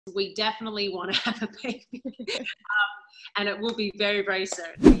We definitely want to have a baby. And it will be very, very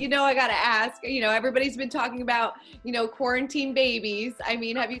soon. You know, I got to ask, you know, everybody's been talking about, you know, quarantine babies. I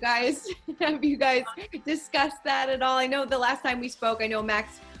mean, have you guys discussed that at all? I know the last time we spoke, I know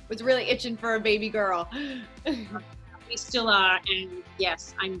Max was really itching for a baby girl. We still are. And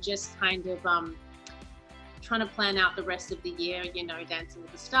yes, I'm just kind of trying to plan out the rest of the year. You know, Dancing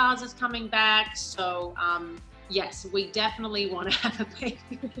with the Stars is coming back. So yes, we definitely want to have a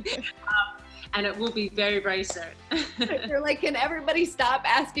baby. And it will be very, very soon. You're like, can everybody stop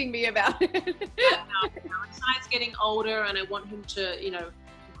asking me about it? No, Si's getting older, and I want him to, you know,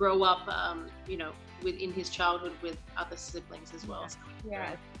 grow up, you know, within his childhood with other siblings as well.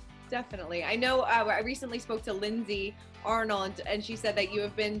 Yeah, definitely. I know I recently spoke to Lindsay Arnold, and she said that you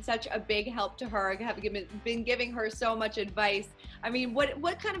have been such a big help to her, have been giving her so much advice. I mean,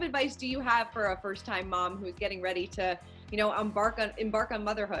 what kind of advice do you have for a first-time mom who's getting ready to, you know, embark on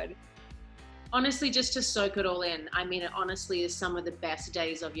motherhood? Honestly, just to soak it all in. I mean, it honestly is some of the best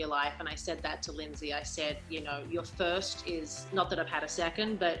days of your life. And I said that to Lindsay. I said, you know, your first is, not that I've had a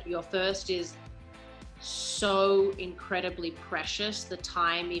second, but your first is so incredibly precious. The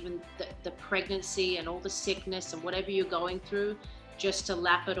time, even the pregnancy and all the sickness and whatever you're going through, just to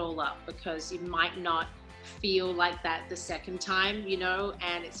lap it all up, because you might not feel like that the second time, you know,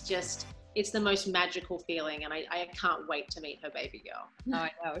 and it's the most magical feeling, and I can't wait to meet her baby girl. Oh,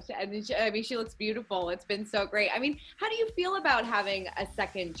 I know. I mean, she looks beautiful. It's been so great. I mean, how do you feel about having a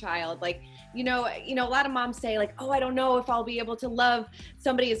second child? Like, you know, a lot of moms say like, oh, I don't know if I'll be able to love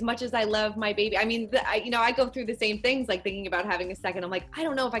somebody as much as I love my baby. I mean, you know, I go through the same things, like thinking about having a second. I'm like, I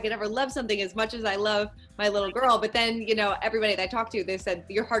don't know if I could ever love something as much as I love my little girl. But then, you know, everybody that I talk to, they said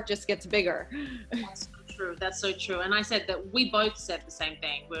your heart just gets bigger. That's so true. And I said that we both said the same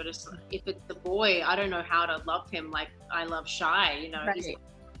thing. We're just, if it's the boy, I don't know how to love him like I love Shy, you know. Right.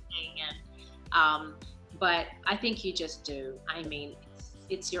 And, but I think you just do. I mean,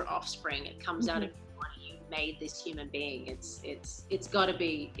 it's your offspring. It comes out of your body. You made this human being. It's got to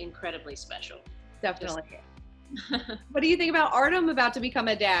be incredibly special. Definitely. What do you think about Artem about to become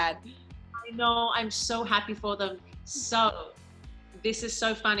a dad? I know. I'm so happy for them. So this is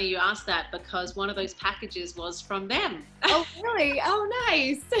so funny you asked that, because one of those packages was from them. Oh, really? Oh,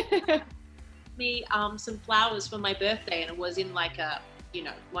 nice. Me some flowers for my birthday, and it was in like a, you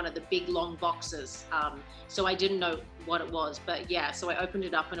know, one of the big long boxes. So I didn't know what it was, but yeah, so I opened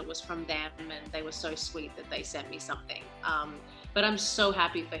it up and it was from them, and they were so sweet that they sent me something. But I'm so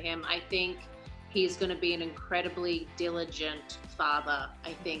happy for him. I think he's going to be an incredibly diligent father.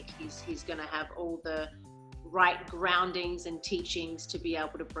 I think he's going to have all the right groundings and teachings to be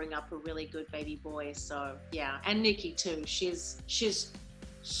able to bring up a really good baby boy. So yeah, and Nikki too. She's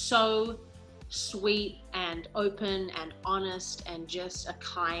so sweet and open and honest and just a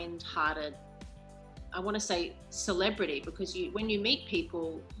kind-hearted, I want to say celebrity, because when you meet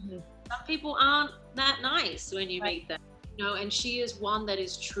people, some people aren't that nice when you meet them. You know, and she is one that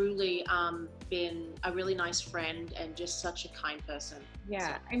is truly been a really nice friend and just such a kind person.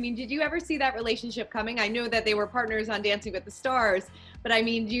 Yeah. I mean, did you ever see that relationship coming? I know that they were partners on Dancing with the Stars, but I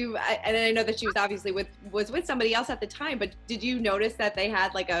mean, and I know that she was obviously was with somebody else at the time, but did you notice that they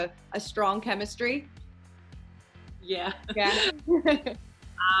had like a strong chemistry? Yeah. Yeah.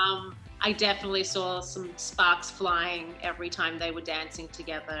 I definitely saw some sparks flying every time they were dancing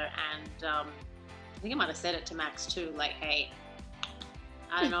together, and I think I might have said it to Max too, like, hey,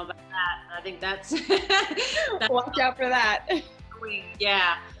 I don't know about that. I think that's watch out for that.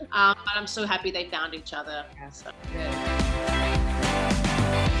 Yeah. But I'm so happy they found each other. Yeah. So. Good.